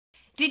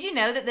Did you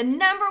know that the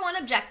number one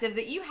objective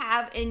that you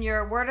have in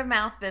your word of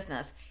mouth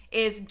business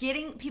is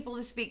getting people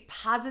to speak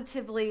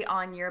positively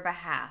on your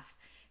behalf?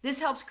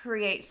 This helps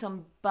create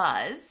some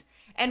buzz.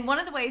 And one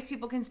of the ways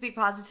people can speak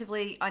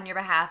positively on your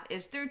behalf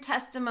is through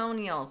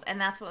testimonials.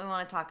 And that's what we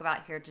want to talk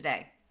about here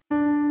today.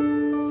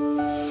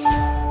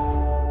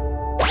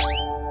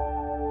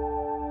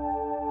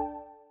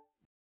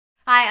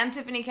 Hi, I'm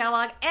Tiffanie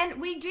Kellog, and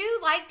we do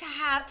like to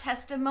have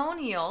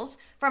testimonials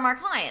from our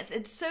clients.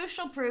 It's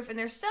social proof, and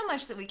there's so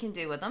much that we can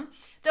do with them.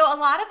 Though a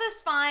lot of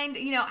us find,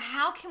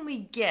 how can we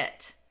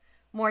get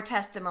more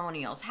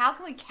testimonials? How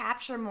can we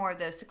capture more of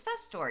those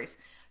success stories?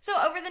 So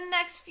over the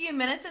next few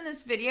minutes in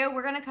this video,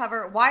 we're going to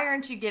cover why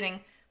aren't you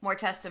getting more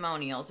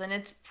testimonials? And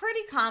it's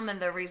pretty common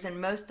the reason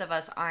most of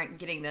us aren't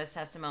getting those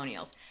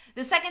testimonials.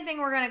 The second thing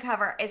we're going to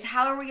cover is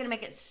how are we going to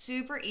make it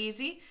super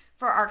easy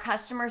for our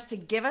customers to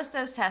give us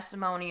those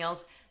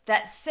testimonials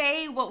that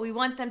say what we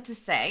want them to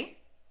say.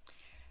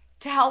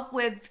 To help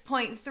with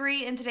point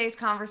 3 in today's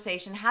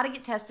conversation, how to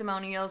get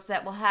testimonials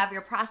that will have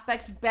your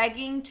prospects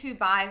begging to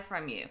buy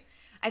from you.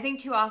 I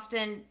think too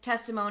often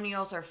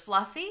testimonials are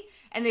fluffy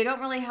and they don't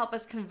really help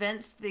us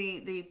convince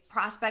the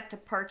prospect to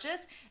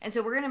purchase. And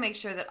so we're going to make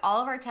sure that all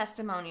of our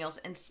testimonials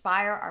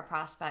inspire our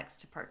prospects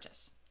to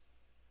purchase.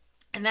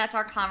 And that's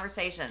our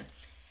conversation.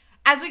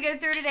 As we go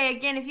through today,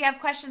 again, if you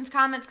have questions,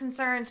 comments,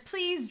 concerns,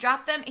 please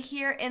drop them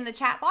here in the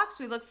chat box.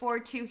 We look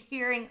forward to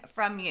hearing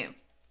from you.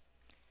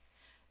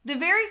 The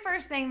very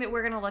first thing that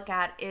we're going to look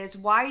at is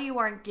why you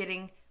aren't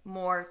getting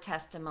more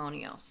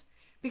testimonials.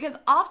 Because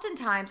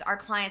oftentimes our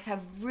clients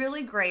have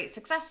really great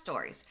success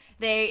stories.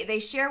 They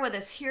share with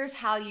us, here's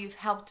how you've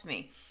helped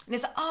me. And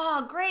it's,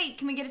 oh, great,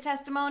 can we get a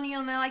testimonial?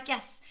 And they're like,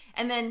 yes.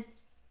 And then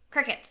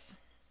crickets.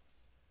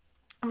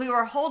 If we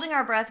were holding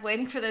our breath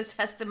waiting for those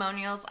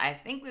testimonials, I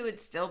think we would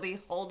still be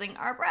holding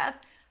our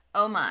breath.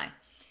 Oh my.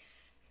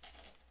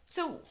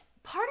 So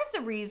part of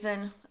the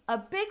reason, a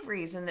big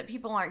reason that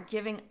people aren't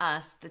giving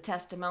us the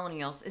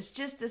testimonials is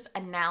just this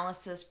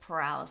analysis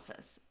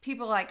paralysis.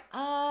 People are like,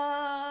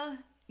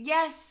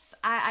 yes,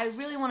 I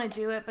really want to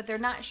do it, but they're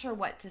not sure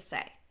what to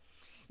say.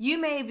 You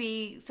may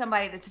be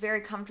somebody that's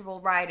very comfortable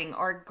writing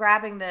or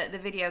grabbing the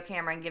video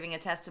camera and giving a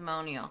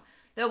testimonial.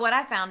 Though what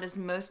I found is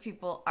most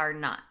people are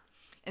not.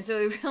 And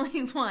so we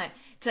really want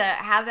to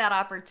have that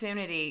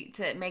opportunity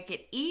to make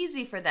it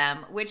easy for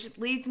them, which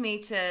leads me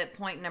to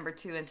point number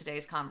 2 in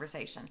today's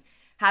conversation.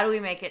 How do we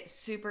make it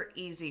super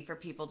easy for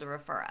people to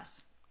refer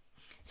us?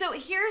 So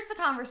here's the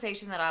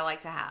conversation that I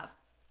like to have.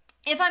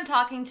 If I'm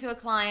talking to a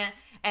client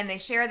and they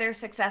share their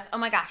success, oh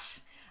my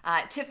gosh,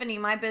 Tiffanie,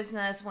 my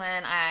business,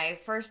 when I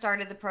first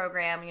started the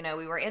program,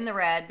 we were in the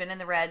red, been in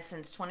the red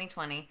since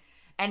 2020,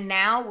 and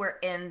now we're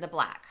in the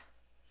black.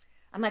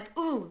 I'm like,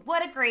 ooh,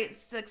 what a great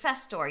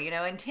success story.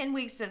 In 10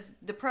 weeks of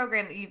the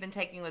program that you've been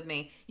taking with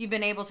me, you've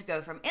been able to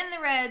go from in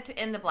the red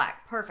to in the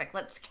black. Perfect.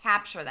 Let's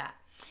capture that.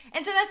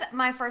 And so that's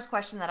my first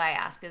question that I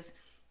ask is,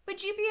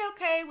 would you be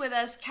okay with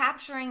us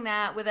capturing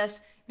that, with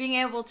us being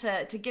able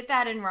to get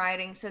that in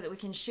writing so that we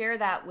can share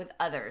that with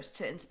others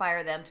to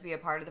inspire them to be a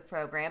part of the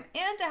program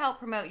and to help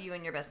promote you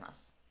and your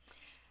business?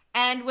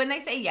 And when they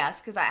say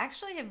yes, because I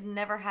actually have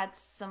never had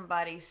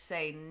somebody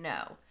say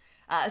no.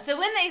 So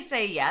when they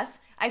say yes,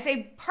 I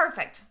say,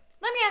 perfect.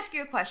 Let me ask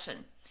you a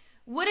question.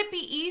 Would it be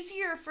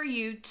easier for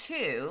you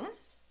to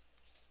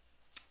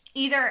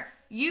either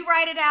you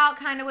write it out,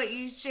 kind of what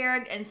you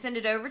shared, and send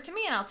it over to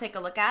me and I'll take a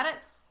look at it?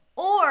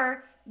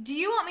 Or do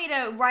you want me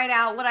to write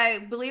out what I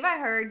believe I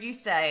heard you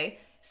say,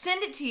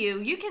 send it to you,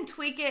 you can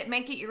tweak it,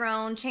 make it your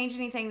own, change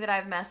anything that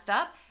I've messed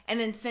up, and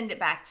then send it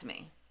back to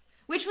me?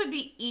 Which would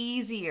be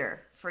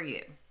easier for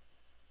you?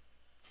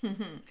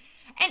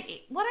 And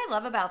what I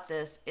love about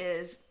this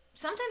is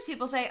sometimes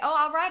people say, oh,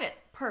 I'll write it.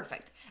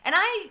 Perfect. And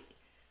I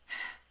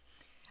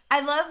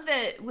love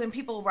that when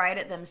people write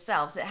it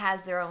themselves, it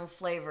has their own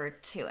flavor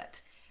to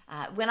it.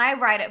 When I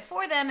write it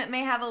for them, it may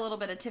have a little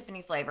bit of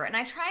Tiffanie flavor. And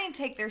I try and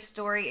take their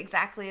story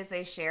exactly as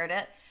they shared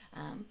it.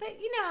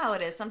 But you know how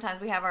it is.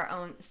 Sometimes we have our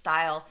own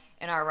style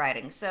in our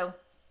writing. So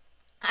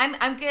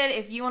I'm good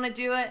if you want to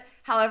do it.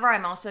 However,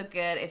 I'm also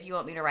good if you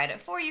want me to write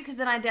it for you, because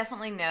then I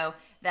definitely know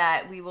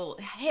that we will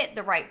hit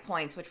the right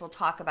points, which we'll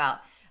talk about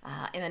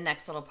in the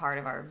next little part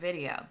of our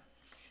video.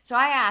 So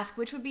I ask,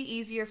 which would be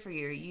easier for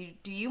you?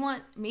 Do you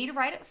want me to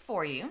write it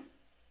for you,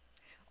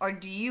 or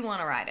do you want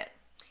to write it?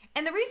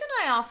 And the reason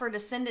I offer to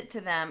send it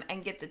to them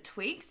and get the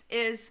tweaks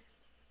is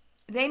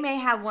they may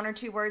have 1 or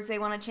 2 words they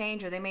want to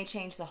change, or they may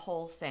change the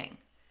whole thing.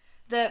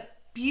 The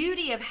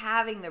beauty of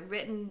having the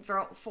written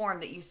form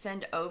that you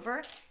send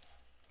over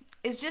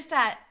is just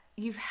that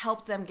you've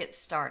helped them get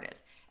started.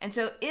 And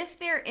so if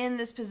they're in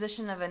this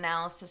position of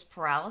analysis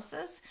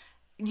paralysis,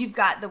 you've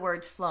got the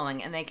words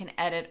flowing and they can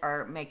edit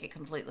or make it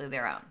completely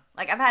their own.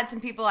 Like I've had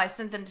some people, I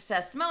sent them to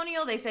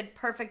testimonial, they said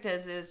perfect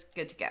as is,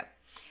 good to go.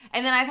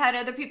 And then I've had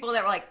other people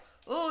that were like,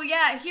 oh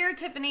yeah, here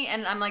Tiffanie,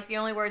 and I'm like, the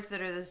only words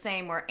that are the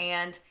same were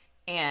and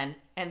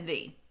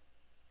the.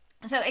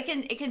 So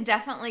it can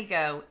definitely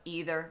go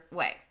either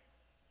way.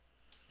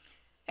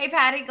 Hey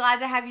Patty, glad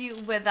to have you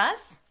with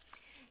us.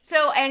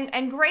 So,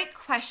 and great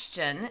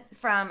question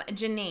from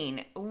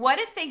Janine. What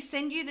if they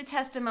send you the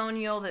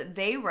testimonial that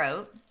they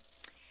wrote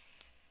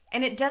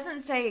and it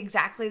doesn't say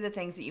exactly the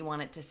things that you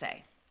want it to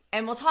say?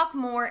 And we'll talk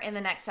more in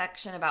the next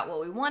section about what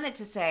we want it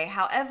to say.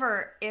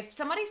 However, if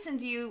somebody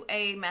sends you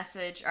a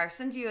message or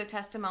sends you a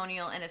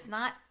testimonial and it's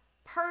not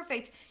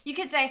perfect, you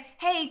could say,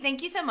 hey,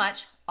 thank you so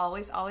much.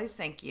 Always, always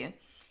thank you.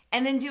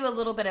 And then do a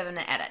little bit of an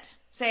edit.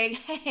 Say,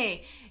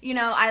 hey,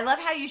 I love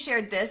how you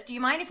shared this. Do you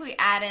mind if we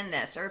add in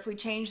this or if we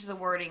change the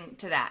wording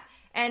to that?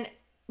 And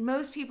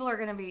most people are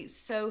going to be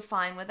so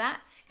fine with that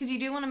because you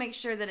do want to make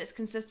sure that it's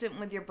consistent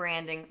with your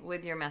branding,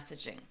 with your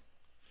messaging.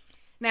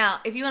 Now,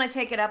 if you want to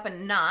take it up a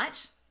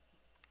notch,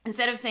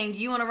 instead of saying, do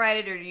you want to write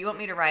it or do you want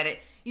me to write it?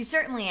 You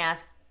certainly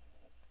ask,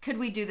 could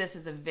we do this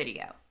as a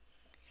video?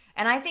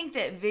 And I think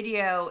that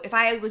video, if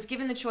I was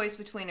given the choice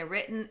between a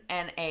written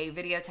and a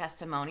video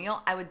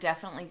testimonial, I would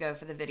definitely go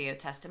for the video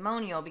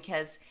testimonial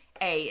because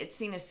A, it's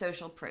seen as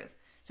social proof.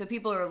 So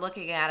people are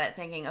looking at it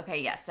thinking,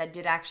 okay, yes, that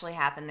did actually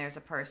happen. There's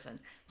a person.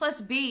 Plus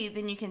B,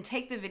 then you can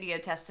take the video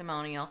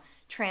testimonial,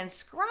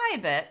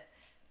 transcribe it,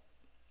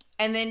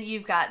 and then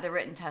you've got the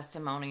written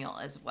testimonial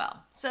as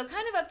well. So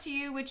kind of up to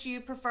you which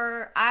you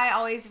prefer. I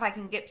always, if I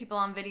can get people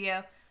on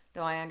video,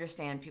 though I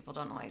understand people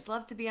don't always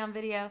love to be on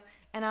video,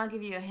 and I'll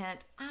give you a hint,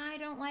 I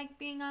don't like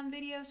being on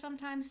video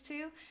sometimes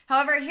too.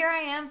 However, here I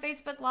am,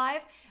 Facebook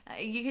Live.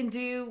 You can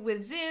do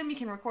with Zoom, you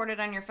can record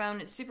it on your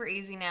phone. It's super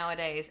easy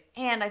nowadays,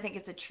 and I think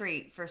it's a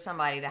treat for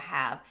somebody to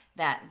have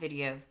that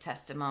video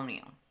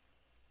testimonial.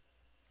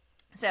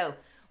 So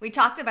we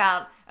talked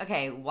about,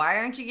 okay, why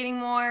aren't you getting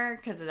more?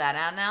 Because of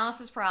that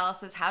analysis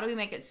paralysis. How do we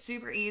make it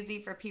super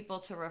easy for people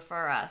to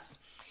refer us?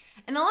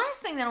 And the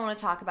last thing that I want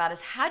to talk about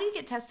is how do you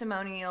get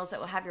testimonials that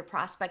will have your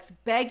prospects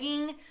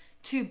begging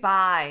to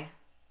buy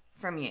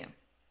from you?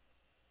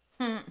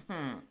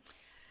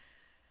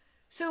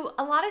 So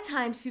a lot of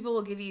times people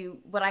will give you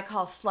what I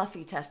call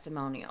fluffy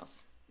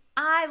testimonials.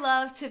 I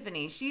love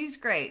Tiffanie. She's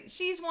great.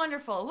 She's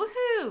wonderful.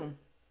 Woohoo!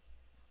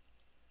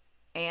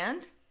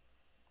 And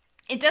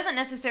it doesn't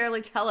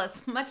necessarily tell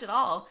us much at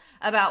all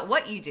about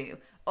what you do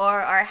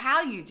or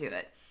how you do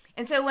it.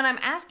 And so when I'm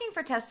asking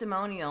for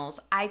testimonials,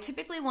 I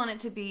typically want it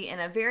to be in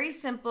a very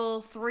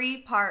simple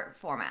 3-part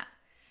format.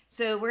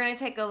 So we're going to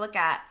take a look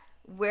at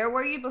where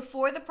were you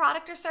before the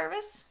product or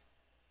service,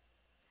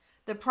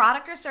 the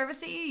product or service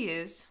that you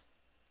use,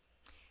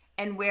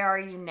 and where are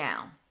you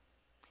now?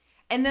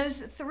 And those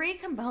 3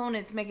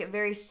 components make it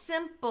very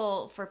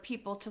simple for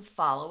people to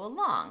follow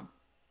along.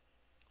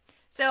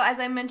 So as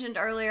I mentioned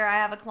earlier, I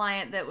have a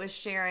client that was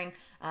sharing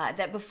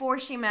that before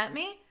she met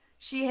me,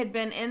 she had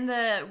been in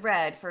the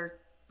red for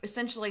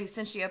essentially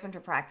since she opened her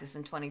practice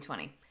in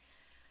 2020.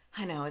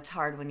 I know it's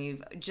hard when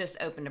you've just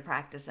opened a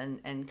practice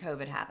and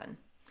COVID happened.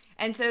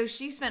 And so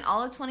she spent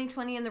all of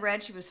 2020 in the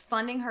red. She was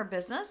funding her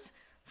business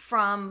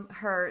from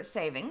her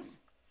savings.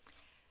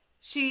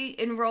 She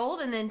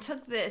enrolled and then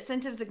took the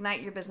Incentives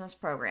Ignite Your Business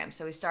program.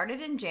 So we started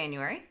in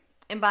January.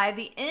 And by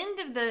the end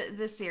of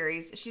the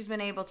series, she's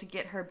been able to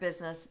get her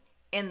business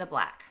in the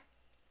black,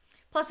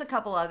 plus a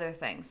couple other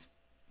things.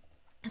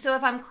 So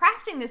if I'm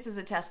crafting this as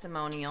a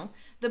testimonial,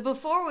 the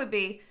before would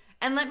be,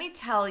 and let me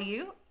tell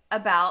you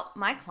about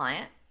my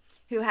client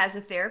who has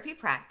a therapy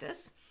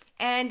practice,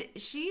 and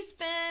she's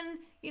been,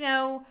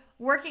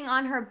 working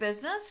on her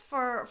business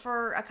for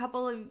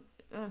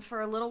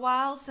a little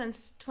while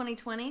since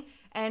 2020,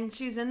 and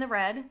she's in the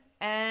red,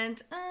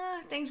 and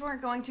things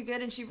weren't going too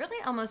good, and she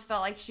really almost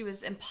felt like she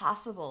was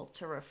impossible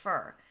to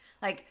refer.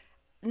 Like,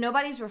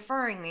 nobody's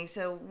referring me,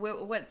 so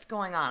what's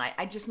going on?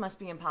 I just must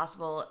be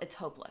impossible. It's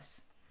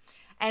hopeless.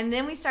 And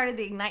then we started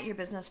the Ignite Your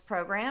Business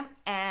program,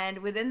 and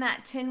within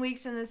that 10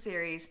 weeks in the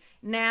series,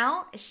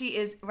 now she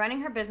is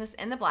running her business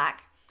in the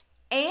black,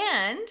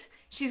 and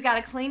she's got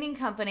a cleaning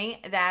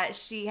company that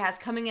she has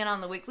coming in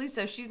on the weekly,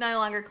 so she's no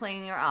longer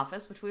cleaning her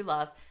office, which we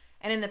love.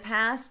 And in the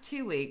past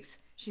 2 weeks,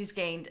 she's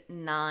gained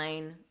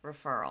 9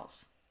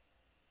 referrals,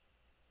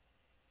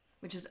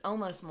 which is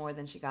almost more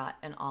than she got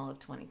in all of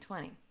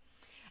 2020.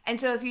 And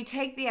so if you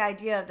take the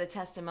idea of the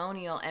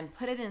testimonial and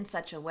put it in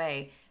such a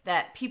way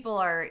that people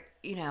are,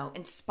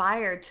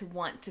 inspired to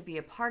want to be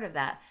a part of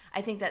that,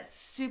 I think that's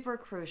super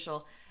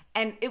crucial.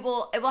 And it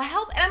will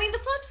help. I mean, the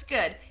flip's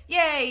good.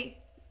 Yay,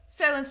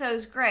 so-and-so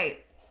is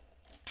great.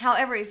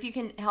 However, if you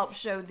can help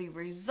show the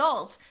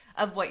results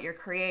of what you're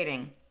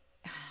creating.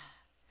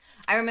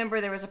 I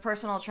remember there was a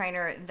personal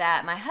trainer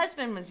that my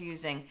husband was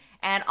using,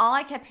 and all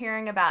I kept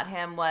hearing about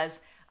him was,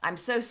 I'm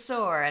so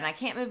sore and I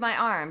can't move my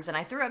arms and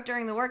I threw up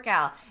during the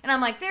workout. And I'm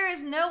like, there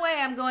is no way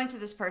I'm going to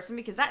this person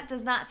because that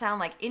does not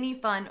sound like any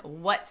fun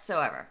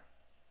whatsoever.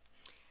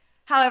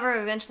 However,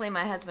 eventually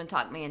my husband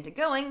talked me into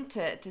going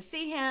to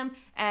see him,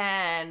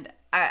 and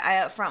I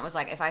up front was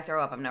like, if I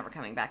throw up, I'm never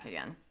coming back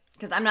again.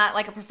 Because I'm not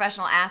like a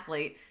professional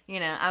athlete.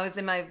 I was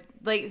in my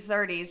late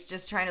 30s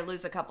just trying to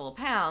lose a couple of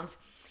pounds.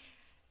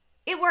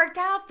 It worked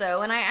out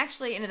though, and I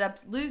actually ended up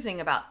losing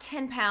about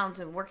 10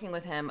 pounds and working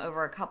with him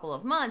over a couple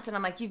of months. And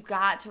I'm like, you've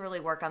got to really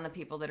work on the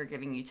people that are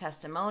giving you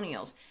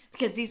testimonials,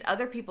 because these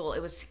other people,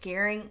 it was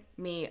scaring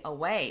me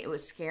away. It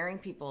was scaring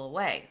people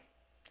away.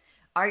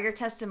 Are your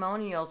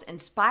testimonials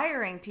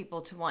inspiring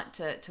people to want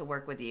to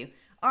work with you?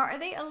 Or are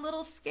they a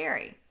little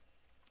scary?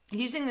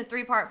 Using the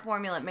 3-part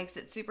formula makes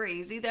it super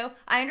easy, though.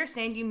 I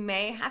understand you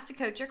may have to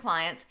coach your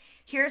clients.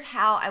 Here's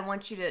how I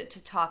want you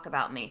to talk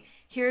about me.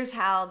 Here's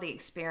how the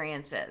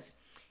experience is.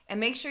 And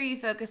make sure you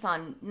focus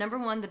on, number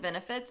 1, the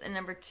benefits, and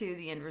number 2,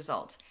 the end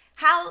results.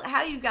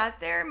 How you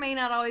got there may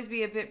not always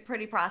be a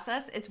pretty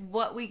process. It's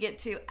what we get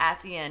to at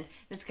the end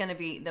that's going to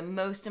be the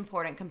most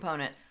important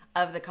component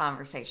of the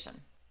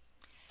conversation.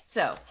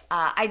 So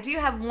I do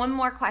have one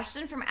more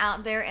question from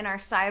out there in our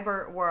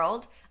cyber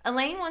world.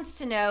 Elaine wants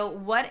to know,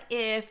 what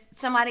if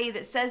somebody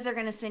that says they're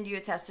going to send you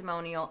a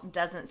testimonial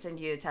doesn't send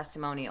you a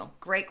testimonial?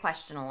 Great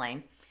question,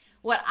 Elaine.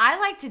 What I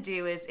like to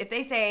do is, if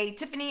they say,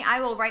 Tiffanie, I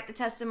will write the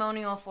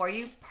testimonial for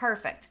you,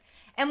 perfect.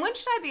 And when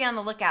should I be on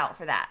the lookout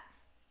for that?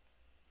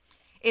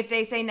 If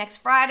they say next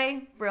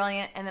Friday,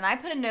 brilliant. And then I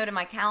put a note in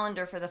my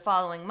calendar for the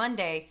following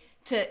Monday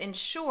to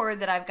ensure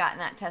that I've gotten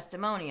that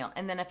testimonial.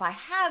 And then if I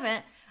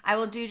haven't, I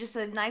will do just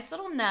a nice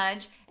little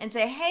nudge and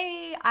say,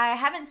 hey, I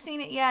haven't seen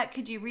it yet.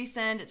 Could you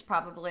resend? It's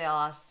probably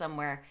lost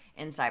somewhere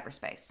in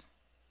cyberspace.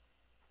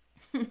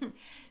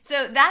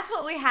 So that's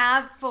what we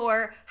have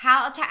for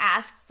how to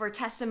ask for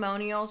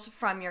testimonials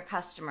from your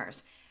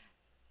customers.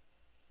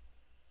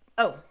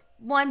 Oh,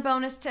 one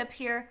bonus tip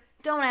here.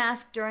 Don't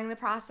ask during the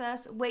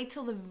process. Wait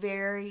till the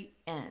very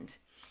end.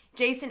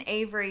 Jason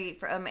Avery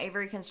from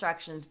Avery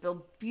Constructions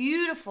build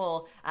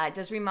beautiful,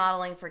 does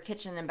remodeling for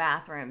kitchen and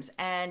bathrooms.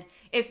 And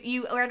if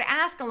you were to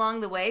ask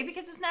along the way,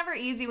 because it's never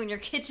easy when your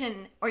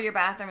kitchen or your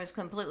bathroom is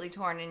completely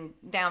torn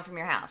down from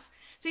your house.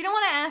 So you don't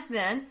want to ask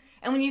then.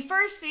 And when you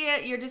first see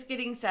it, you're just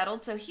getting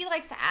settled. So he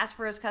likes to ask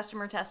for his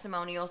customer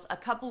testimonials a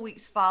couple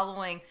weeks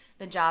following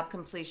the job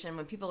completion,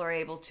 when people are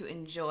able to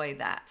enjoy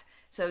that.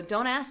 So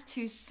don't ask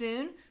too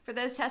soon for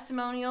those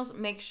testimonials.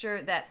 Make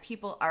sure that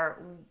people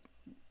are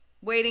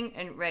waiting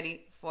and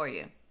ready for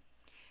you.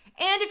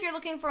 And if you're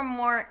looking for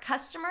more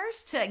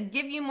customers to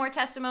give you more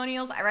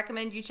testimonials, I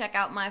recommend you check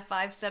out my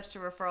 5 Steps to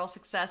Referral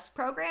Success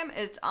program.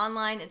 It's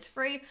online, it's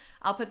free.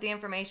 I'll put the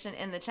information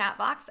in the chat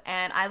box,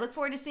 and I look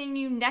forward to seeing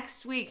you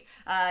next week.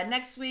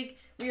 Next week,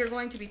 we are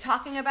going to be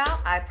talking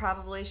about, I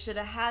probably should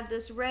have had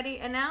this ready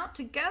and out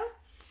to go.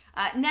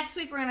 Next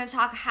week, we're going to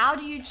talk, how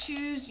do you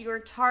choose your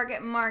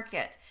target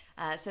market?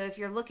 So if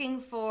you're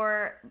looking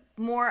for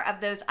more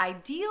of those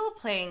ideal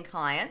paying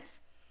clients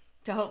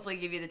to hopefully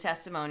give you the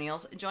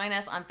testimonials, join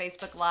us on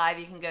Facebook Live.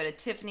 You can go to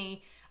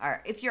Tiffanie,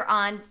 or if you're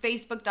on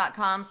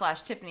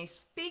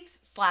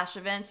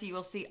facebook.com/TiffaniSpeaks/events, you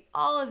will see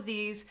all of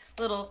these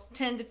little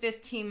 10 to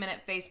 15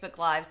 minute Facebook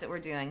Lives that we're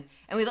doing.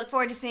 And we look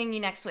forward to seeing you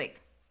next week.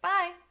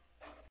 Bye.